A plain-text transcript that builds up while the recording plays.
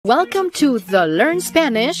Welcome to the Learn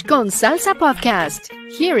Spanish con Salsa podcast.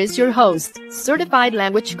 Here is your host, certified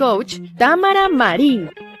language coach, Tamara Marie.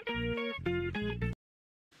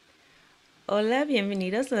 Hola,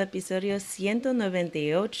 bienvenidos al episodio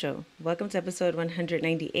 198. Welcome to episode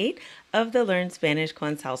 198 of the Learn Spanish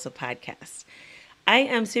con Salsa podcast. I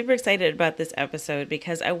am super excited about this episode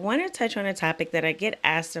because I want to touch on a topic that I get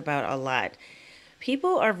asked about a lot.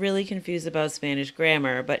 People are really confused about Spanish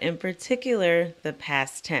grammar, but in particular, the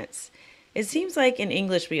past tense. It seems like in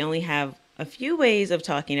English we only have a few ways of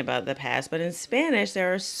talking about the past, but in Spanish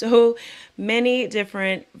there are so many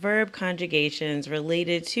different verb conjugations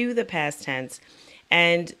related to the past tense.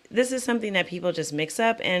 And this is something that people just mix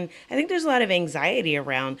up, and I think there's a lot of anxiety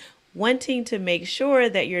around wanting to make sure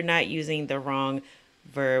that you're not using the wrong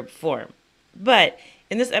verb form. But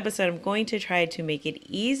in this episode, I'm going to try to make it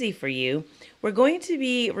easy for you. We're going to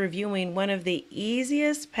be reviewing one of the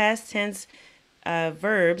easiest past tense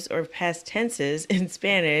verbs or past tenses in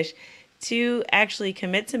Spanish to actually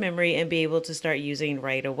commit to memory and be able to start using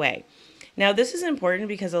right away. Now, this is important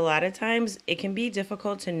because a lot of times it can be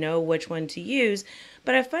difficult to know which one to use,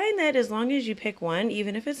 but I find that as long as you pick one,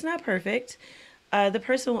 even if it's not perfect, the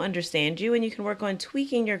person will understand you and you can work on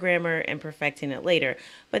tweaking your grammar and perfecting it later.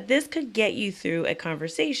 But this could get you through a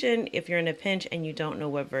conversation if you're in a pinch and you don't know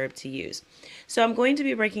what verb to use. So I'm going to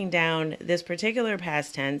be breaking down this particular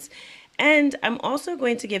past tense, and I'm also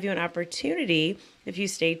going to give you an opportunity, if you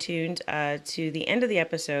stay tuned to the end of the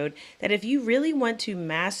episode, that if you really want to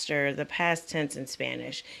master the past tense in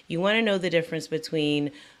Spanish, you want to know the difference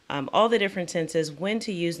between all the different tenses, when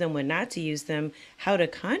to use them, when not to use them, how to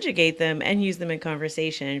conjugate them and use them in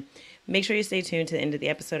conversation. Make sure you stay tuned to the end of the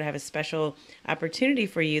episode. I have a special opportunity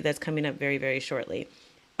for you that's coming up very, very shortly.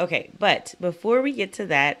 Okay, but before we get to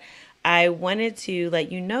that, I wanted to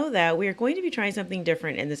let you know that we're going to be trying something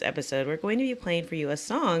different in this episode. We're going to be playing for you a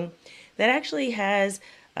song that actually has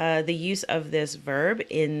the use of this verb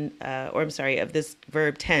of this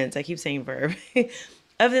verb tense. I keep saying verb.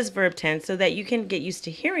 Of this verb tense so that you can get used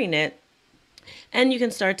to hearing it and you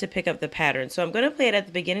can start to pick up the pattern. So I'm going to play it at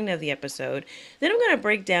the beginning of the episode. Then I'm going to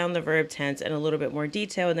break down the verb tense in a little bit more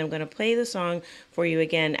detail, and then I'm going to play the song for you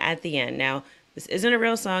again at the end. Now, this isn't a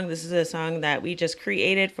real song. This is a song that we just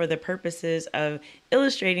created for the purposes of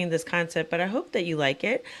illustrating this concept, but I hope that you like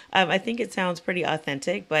it. I think it sounds pretty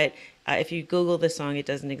authentic, but if you Google the song, it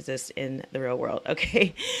doesn't exist in the real world.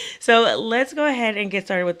 Okay, so let's go ahead and get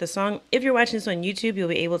started with the song. If you're watching this on YouTube, you'll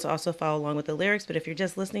be able to also follow along with the lyrics. But if you're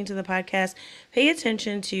just listening to the podcast, pay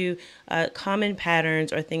attention to common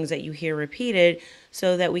patterns or things that you hear repeated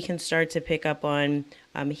so that we can start to pick up on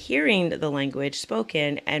hearing the language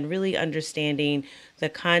spoken and really understanding the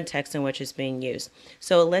context in which it's being used.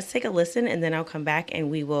 So let's take a listen, and then I'll come back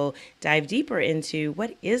and we will dive deeper into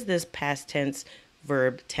what is this past tense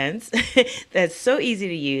verb tense that's so easy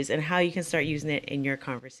to use and how you can start using it in your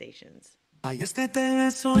conversations. Ay, te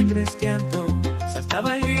soy creciendo,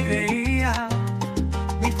 saltaba y reía,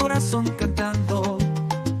 mi corazón cantando,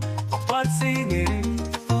 cual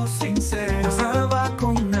sincero, estaba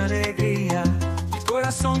con alegría, mi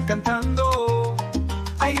corazón cantando.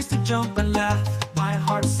 I used to jump and laugh, my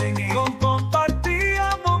heart singing.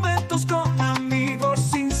 Compartía momentos con amigos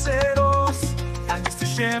sinceros. I used to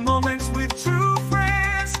share moments with true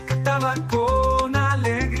friends. Cantaba con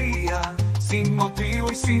alegría, sin motivo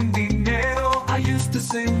y sin dinero. I used to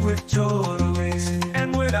sing with joy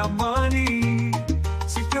and without money,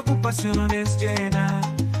 sin preocupaciones llenas.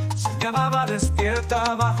 Soñaba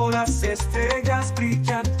despierta bajo las estrellas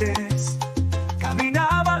brillantes.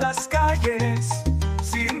 Caminaba las calles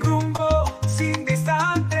sin rumbo, sin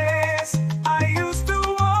distantes. I used to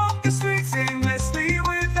walk the streets aimlessly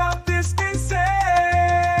without distances.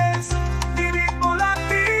 Ritmo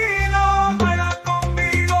latino, baila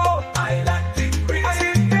conmigo. I like the rhythm.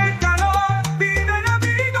 Siente el calor, vive el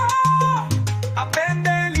amigo. Aprende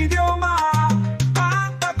el idioma,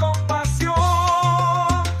 canta con pasión.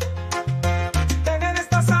 En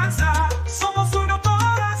esta salsa somos uno todos.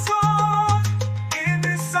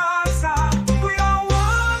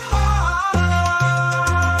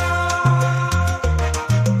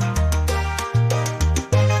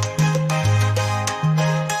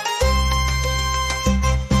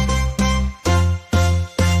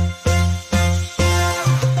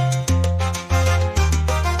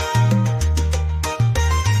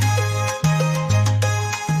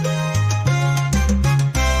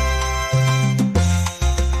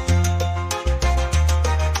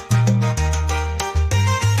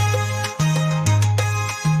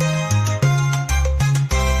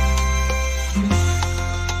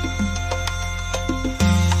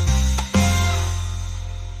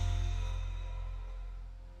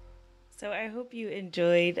 So I hope you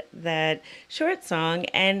enjoyed that short song,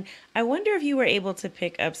 and I wonder if you were able to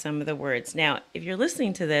pick up some of the words. Now, if you're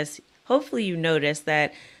listening to this, hopefully you noticed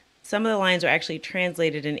that some of the lines are actually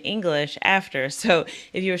translated in English after. So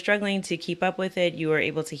if you were struggling to keep up with it, you were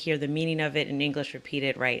able to hear the meaning of it in English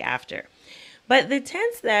repeated right after. But the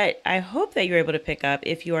tense that I hope that you're able to pick up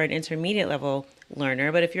if you are an intermediate level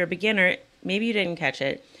learner, but if you're a beginner, maybe you didn't catch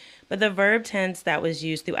it. But the verb tense that was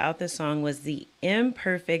used throughout the song was the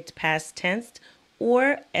imperfect past tense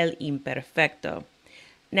or el imperfecto.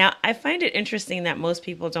 Now, I find it interesting that most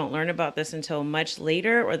people don't learn about this until much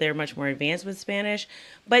later or they're much more advanced with Spanish.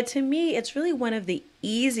 But to me, it's really one of the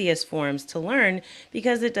easiest forms to learn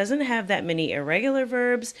because it doesn't have that many irregular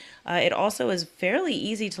verbs. It also is fairly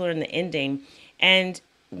easy to learn the ending. And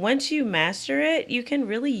once you master it, you can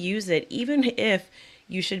really use it even if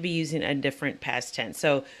you should be using a different past tense.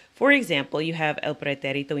 So, for example, you have el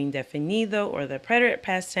pretérito indefinido or the preterite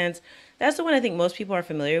past tense. That's the one I think most people are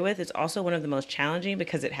familiar with. It's also one of the most challenging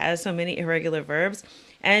because it has so many irregular verbs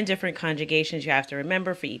and different conjugations you have to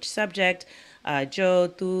remember for each subject, yo,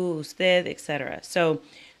 tú, usted, etc. So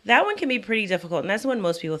that one can be pretty difficult, and that's the one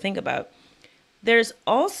most people think about. There's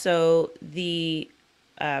also the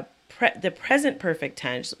present perfect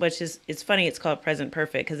tense, which is, it's funny, it's called present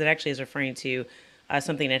perfect because it actually is referring to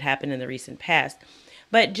something that happened in the recent past.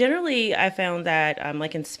 But generally, I found that,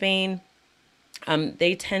 like in Spain,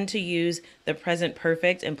 they tend to use the present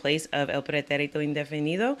perfect in place of el pretérito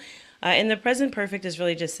indefinido. And the present perfect is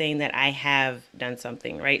really just saying that I have done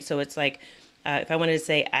something, right? So it's like, if I wanted to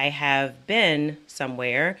say I have been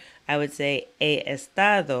somewhere, I would say he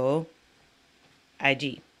estado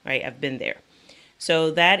allí, right? I've been there.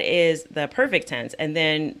 So that is the perfect tense. And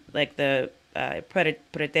then like the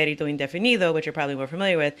pretérito indefinido, which you're probably more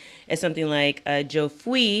familiar with, is something like yo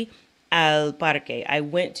fui al parque. I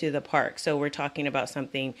went to the park. So we're talking about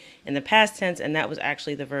something in the past tense, and that was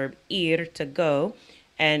actually the verb ir, to go.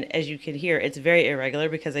 And as you can hear, it's very irregular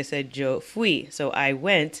because I said yo fui. So I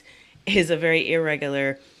went is a very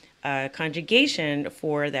irregular conjugation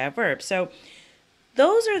for that verb. So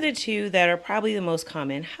those are the two that are probably the most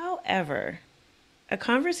common. However, a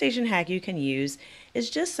conversation hack you can use is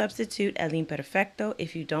just substitute el imperfecto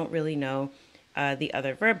if you don't really know the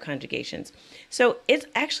other verb conjugations. So it's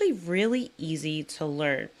actually really easy to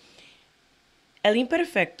learn. El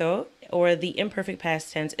imperfecto, or the imperfect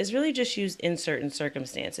past tense, is really just used in certain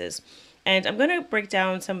circumstances. And I'm going to break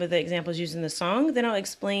down some of the examples used in the song, then I'll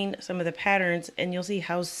explain some of the patterns, and you'll see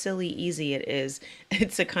how silly easy it is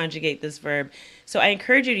to conjugate this verb. So I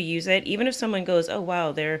encourage you to use it. Even if someone goes, oh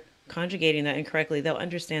wow, they're conjugating that incorrectly, they'll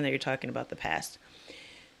understand that you're talking about the past.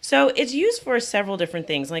 So it's used for several different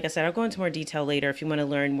things. Like I said, I'll go into more detail later if you want to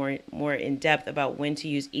learn more in depth about when to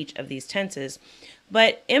use each of these tenses.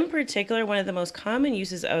 But in particular, one of the most common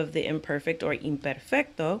uses of the imperfect or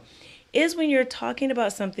imperfecto is when you're talking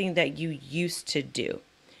about something that you used to do.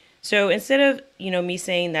 So instead of, me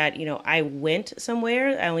saying that, I went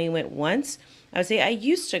somewhere, I only went once, I would say I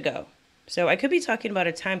used to go. So I could be talking about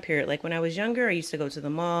a time period, like when I was younger, I used to go to the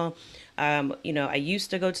mall. I used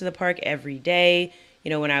to go to the park every day,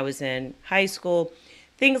 when I was in high school,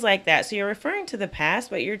 things like that. So you're referring to the past,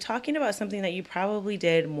 but you're talking about something that you probably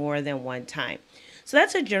did more than one time. So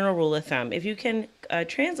that's a general rule of thumb. If you can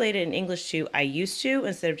translate it in English to I used to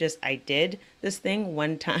instead of just I did this thing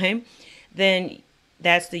one time, then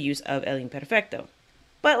that's the use of el imperfecto.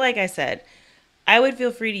 But like I said, I would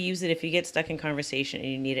feel free to use it if you get stuck in conversation and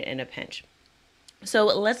you need it in a pinch. So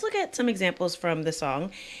let's look at some examples from the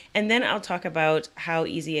song, and then I'll talk about how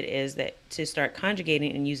easy it is to start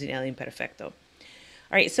conjugating and using el imperfecto. All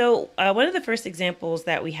right, so one of the first examples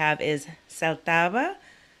that we have is saltaba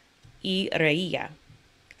y reía.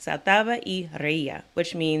 Saltaba y reía,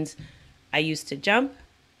 which means I used to jump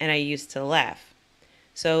and I used to laugh.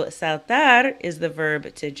 So saltar is the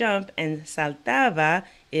verb to jump, and saltaba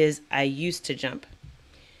is I used to jump.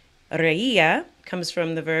 Reía comes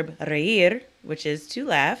from the verb reír, which is to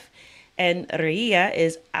laugh, and reía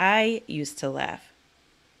is I used to laugh.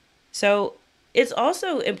 So it's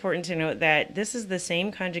also important to note that this is the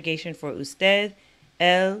same conjugation for usted,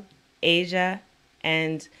 él, ella,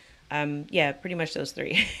 and pretty much those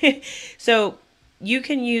three. So you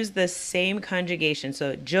can use the same conjugation.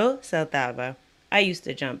 So yo saltaba, I used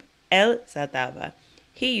to jump. Él saltaba,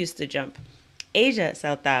 he used to jump. Ella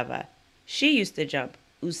saltaba, she used to jump.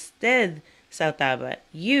 Usted saltaba,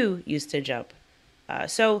 you used to jump.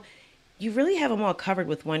 So you really have them all covered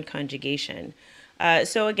with one conjugation.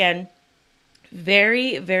 So again,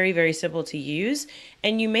 very, very, very simple to use.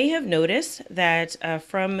 And you may have noticed that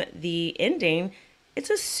from the ending, it's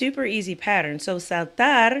a super easy pattern. So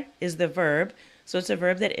saltar is the verb. So it's a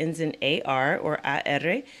verb that ends in AR or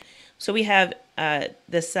AR. So we have the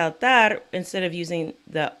saltar, instead of using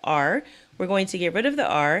the R, we're going to get rid of the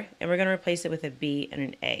R and we're going to replace it with a B and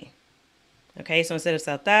an A. Okay, so instead of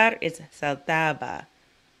saltar, it's saltaba,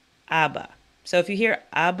 aba. So if you hear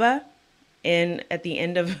aba at the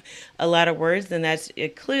end of a lot of words, then that's a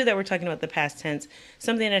clue that we're talking about the past tense.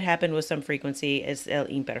 Something that happened with some frequency is el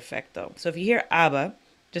imperfecto. So if you hear aba,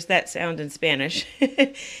 just that sound in Spanish,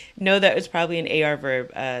 know that it's probably an AR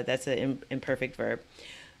verb. That's an imperfect verb.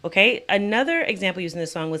 Okay, another example using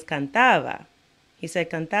this song was cantaba. He said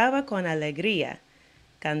cantaba con alegría.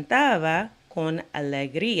 Cantaba con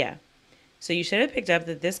alegría. So you should have picked up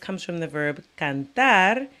that this comes from the verb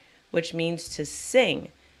cantar, which means to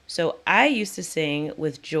sing. So I used to sing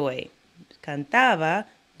with joy.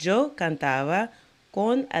 Yo cantaba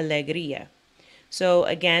con alegría. So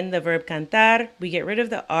again, the verb cantar, we get rid of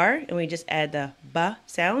the R and we just add the ba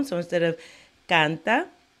sound. So instead of canta,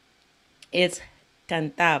 it's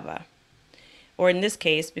cantaba. Or in this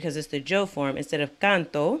case, because it's the yo form, instead of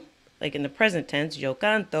canto, like in the present tense, yo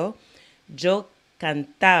canto, yo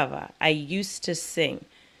cantaba. I used to sing.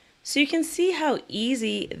 So you can see how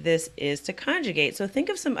easy this is to conjugate. So think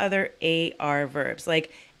of some other AR verbs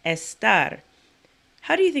like estar.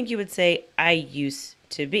 How do you think you would say I used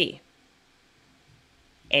to be?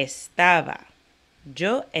 Estaba.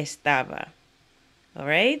 Yo estaba. All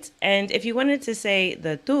right. And if you wanted to say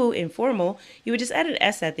the tú informal, you would just add an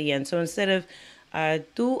S at the end. So instead of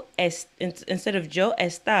instead of yo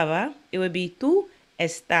estaba, it would be tú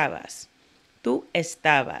estabas. Tú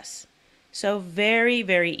estabas. So very,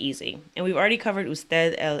 very easy. And we've already covered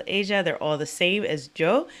usted, él, ella. They're all the same as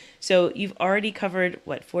yo. So you've already covered,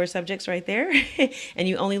 4 subjects right there? And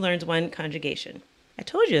you only learned 1 conjugation. I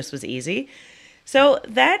told you this was easy. So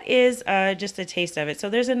that is just a taste of it. So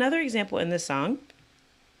there's another example in the song.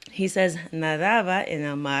 He says, nadaba en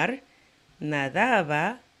el mar,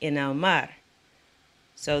 nadaba en el mar.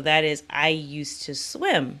 So that is, I used to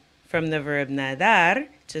swim. From the verb nadar,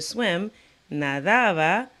 to swim,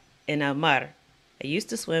 nadaba en el mar. I used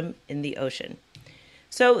to swim in the ocean.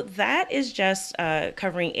 So that is just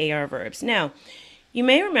covering AR verbs. Now, you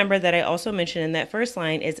may remember that I also mentioned in that first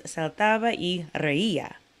line is saltaba y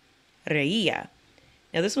reía. Reía.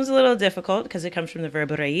 Now this one's a little difficult because it comes from the verb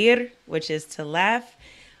reír, which is to laugh.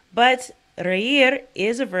 But reír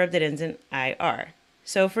is a verb that ends in IR.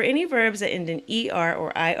 So for any verbs that end in ER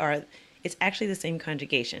or IR, it's actually the same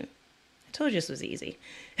conjugation. I told you this was easy.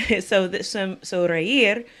 So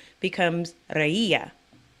reír becomes reía.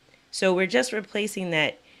 So we're just replacing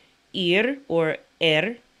that ir or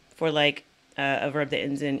for like a verb that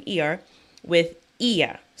ends in ER with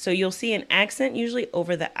ia. So you'll see an accent usually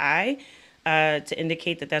over the I to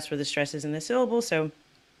indicate that that's where the stress is in the syllable. So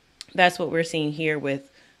that's what we're seeing here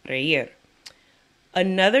with reír.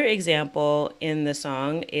 Another example in the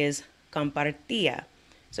song is compartía.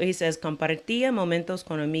 So he says, compartía momentos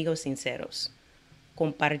con amigos sinceros.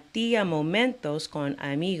 Compartía momentos con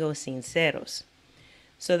amigos sinceros.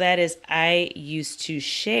 So that is, I used to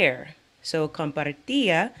share. So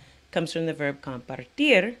compartía comes from the verb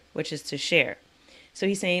compartir, which is to share. So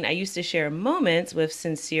he's saying, I used to share moments with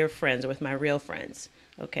sincere friends, or with my real friends.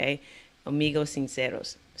 Okay, amigos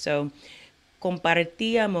sinceros. So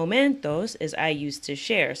compartía momentos is I used to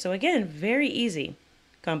share. So again, very easy.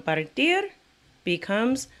 Compartir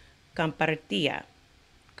becomes compartía.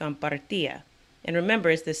 Compartía. And remember,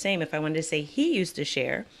 it's the same. If I wanted to say he used to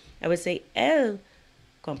share, I would say él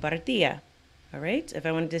compartía. All right? If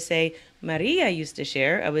I wanted to say Maria used to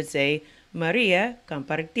share, I would say Maria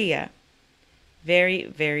compartía. Very,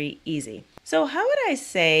 very easy. So how would I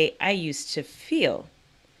say I used to feel?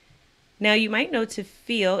 Now you might know to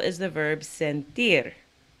feel is the verb sentir.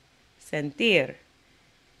 Sentir.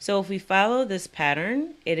 So if we follow this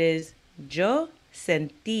pattern, it is yo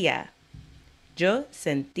sentía. Yo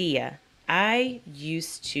sentía. I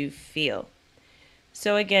used to feel.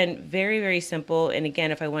 So again, very, very simple. And again,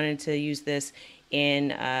 if I wanted to use this in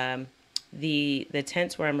the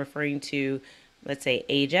tense where I'm referring to, let's say,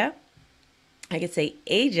 ella, I could say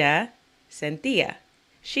ella sentía.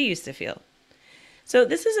 She used to feel. So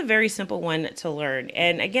this is a very simple one to learn.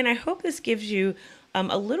 And again, I hope this gives you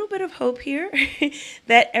a little bit of hope here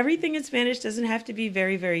that everything in Spanish doesn't have to be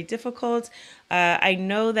very, very difficult. I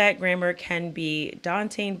know that grammar can be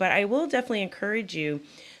daunting, but I will definitely encourage you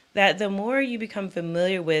that the more you become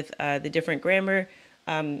familiar with the different grammar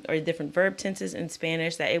or different verb tenses in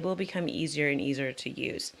Spanish, that it will become easier and easier to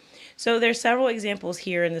use. So there's several examples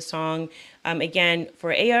here in the song. Again,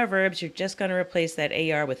 for AR verbs, you're just going to replace that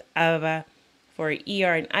AR with ava. For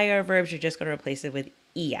ER and IR verbs, you're just going to replace it with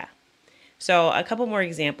ia. So a couple more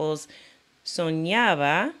examples.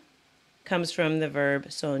 Soñaba comes from the verb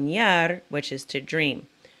soñar, which is to dream.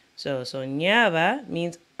 So soñaba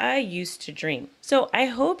means I used to dream. So I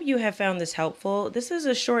hope you have found this helpful. This is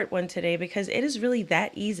a short one today because it is really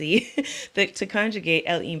that easy to conjugate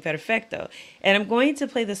el imperfecto. And I'm going to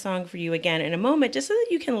play the song for you again in a moment just so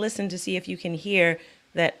that you can listen to see if you can hear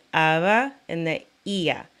that aba and the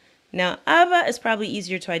ia. Now, aba is probably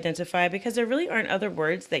easier to identify because there really aren't other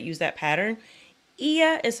words that use that pattern.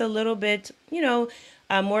 Ia is a little bit,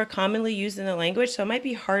 more commonly used in the language, so it might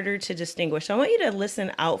be harder to distinguish. So I want you to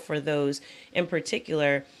listen out for those in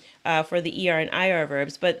particular for the ER and IR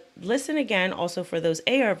verbs, but listen again also for those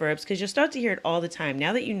AR verbs because you'll start to hear it all the time.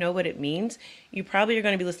 Now that you know what it means, you probably are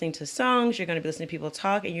going to be listening to songs, you're going to be listening to people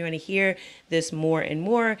talk, and you're going to hear this more and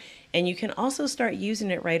more, and you can also start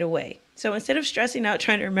using it right away. So instead of stressing out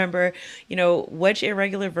trying to remember, which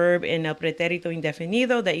irregular verb in el pretérito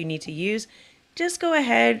indefinido that you need to use, just go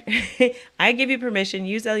ahead. I give you permission.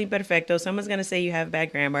 Use el imperfecto. Someone's going to say you have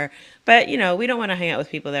bad grammar. But, we don't want to hang out with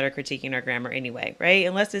people that are critiquing our grammar anyway, right?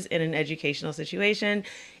 Unless it's in an educational situation.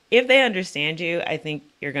 If they understand you, I think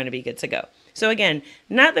you're going to be good to go. So again,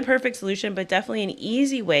 not the perfect solution, but definitely an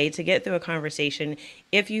easy way to get through a conversation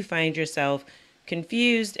if you find yourself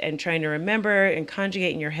confused and trying to remember and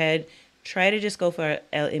conjugate in your head. Try to just go for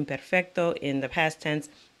el imperfecto in the past tense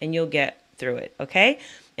and you'll get through it, okay?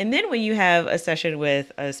 And then when you have a session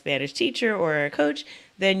with a Spanish teacher or a coach,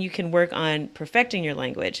 then you can work on perfecting your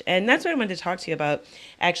language. And that's what I wanted to talk to you about.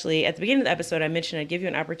 Actually, at the beginning of the episode, I mentioned I'd give you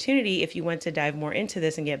an opportunity if you want to dive more into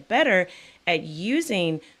this and get better at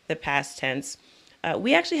using the past tense.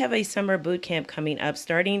 We actually have a summer boot camp coming up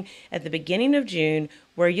starting at the beginning of June,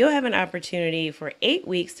 where you'll have an opportunity for 8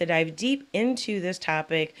 weeks to dive deep into this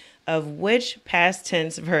topic of which past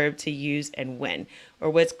tense verb to use and when,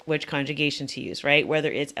 or which conjugation to use, right?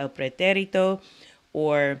 Whether it's el pretérito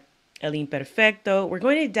or el imperfecto. We're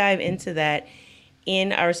going to dive into that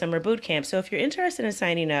in our summer boot camp. So if you're interested in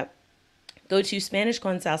signing up, go to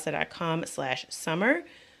SpanishConSalsa.com/summer.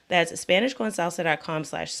 That's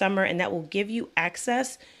SpanishConSalsa.com/summer, and that will give you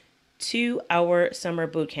access to our summer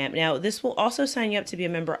bootcamp. Now, this will also sign you up to be a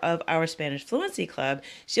member of our Spanish Fluency Club.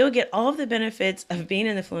 So you'll get all of the benefits of being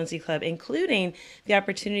in the Fluency Club, including the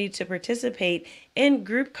opportunity to participate in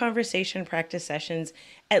group conversation practice sessions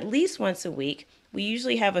at least once a week. We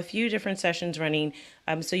usually have a few different sessions running,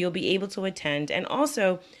 so you'll be able to attend. And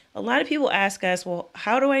also, a lot of people ask us, well,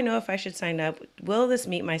 how do I know if I should sign up? Will this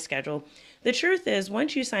meet my schedule? The truth is,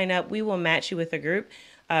 once you sign up, we will match you with a group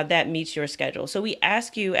that meets your schedule. So we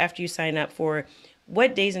ask you after you sign up for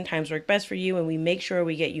what days and times work best for you, and we make sure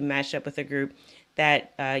we get you matched up with a group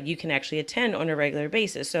that you can actually attend on a regular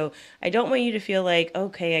basis. So I don't want you to feel like,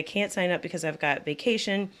 okay, I can't sign up because I've got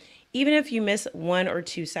vacation. Even if you miss 1 or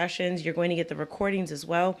 2 sessions, you're going to get the recordings as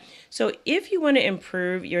well. So if you want to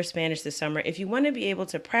improve your Spanish this summer, if you want to be able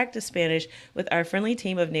to practice Spanish with our friendly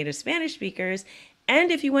team of native Spanish speakers, and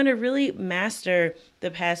if you want to really master the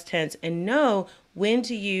past tense and know when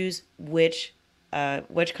to use which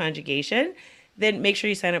conjugation, then make sure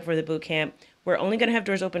you sign up for the boot camp. We're only going to have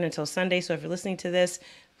doors open until Sunday, so if you're listening to this,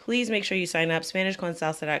 please make sure you sign up,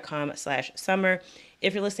 SpanishConSalsa.com/summer.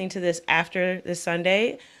 If you're listening to this after this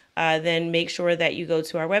Sunday, then make sure that you go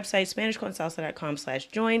to our website,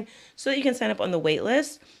 SpanishConSalsa.com/join, so that you can sign up on the wait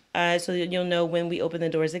list. So that you'll know when we open the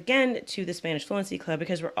doors again to the Spanish Fluency Club,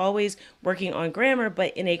 because we're always working on grammar,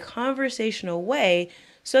 but in a conversational way,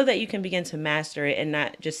 so that you can begin to master it and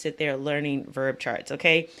not just sit there learning verb charts,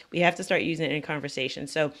 okay? We have to start using it in conversation.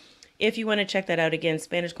 So if you want to check that out again,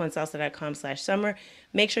 SpanishConSalsa.com/summer,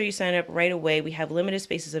 make sure you sign up right away. We have limited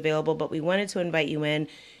spaces available, but we wanted to invite you in.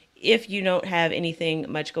 If you don't have anything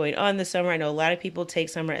much going on this summer, I know a lot of people take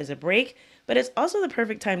summer as a break, but it's also the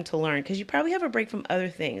perfect time to learn because you probably have a break from other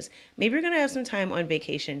things. Maybe you're going to have some time on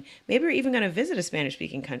vacation. Maybe you're even going to visit a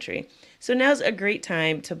Spanish-speaking country. So now's a great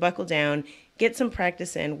time to buckle down, get some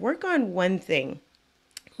practice in, work on one thing.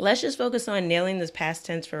 Let's just focus on nailing this past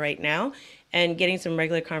tense for right now and getting some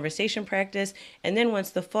regular conversation practice. And then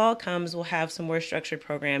once the fall comes, we'll have some more structured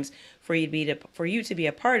programs for you to be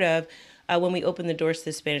a part of when we open the doors to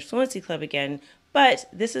the Spanish Fluency Club again. But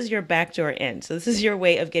this is your backdoor in. So this is your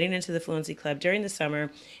way of getting into the Fluency Club during the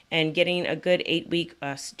summer and getting a good 8-week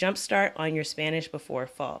jump start on your Spanish before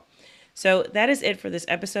fall. So that is it for this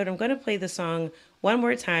episode. I'm going to play the song one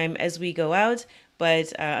more time as we go out,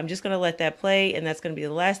 but I'm just going to let that play, and that's going to be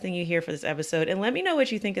the last thing you hear for this episode. And let me know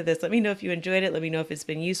what you think of this. Let me know if you enjoyed it. Let me know if it's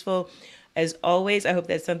been useful. As always, I hope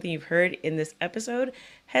that something you've heard in this episode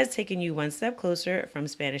has taken you one step closer from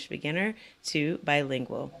Spanish beginner to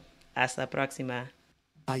bilingual. Hasta la próxima.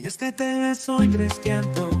 Ay, es que te estoy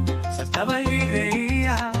creciendo, saltaba y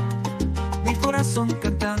reía. corazón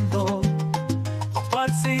cantando,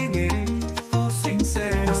 heart singing,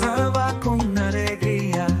 sincero. Estaba con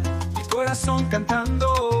alegría, mi corazón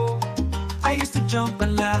cantando. I used to jump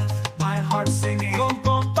and laugh, my heart singing.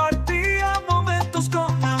 Compartía momentos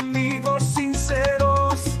con amigos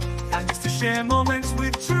sinceros. I used to share moments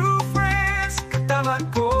with true friends. Cantaba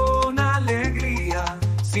con alegría,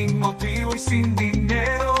 sin motivo y sin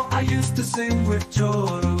dinero. I used to sing with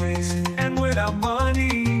joy and without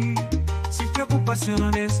money, sin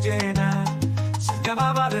preocupaciones llenas. Se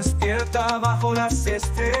llamaba despierta bajo las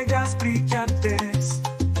estrellas brillantes.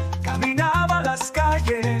 Caminaba las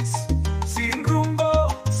calles sin rumbo,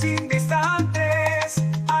 sin distantes.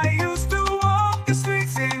 I used to walk the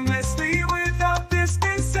streets aimlessly without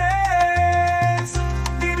distances.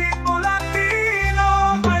 Ritmo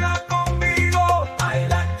latino, baila conmigo,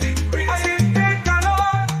 baila siente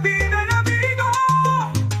calor, vive el amigo.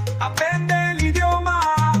 Aprende el idioma,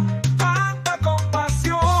 canta con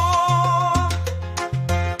pasión.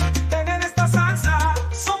 Ven en esta salsa,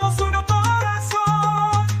 somos uno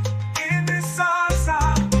corazón. In this salsa,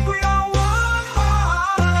 we are one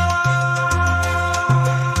heart.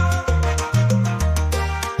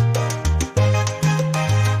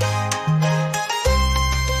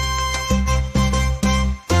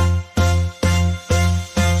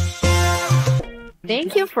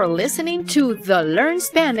 Thank you for listening to the Learn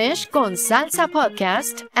Spanish con Salsa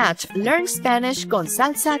podcast at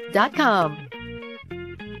learnspanishconsalsa.com.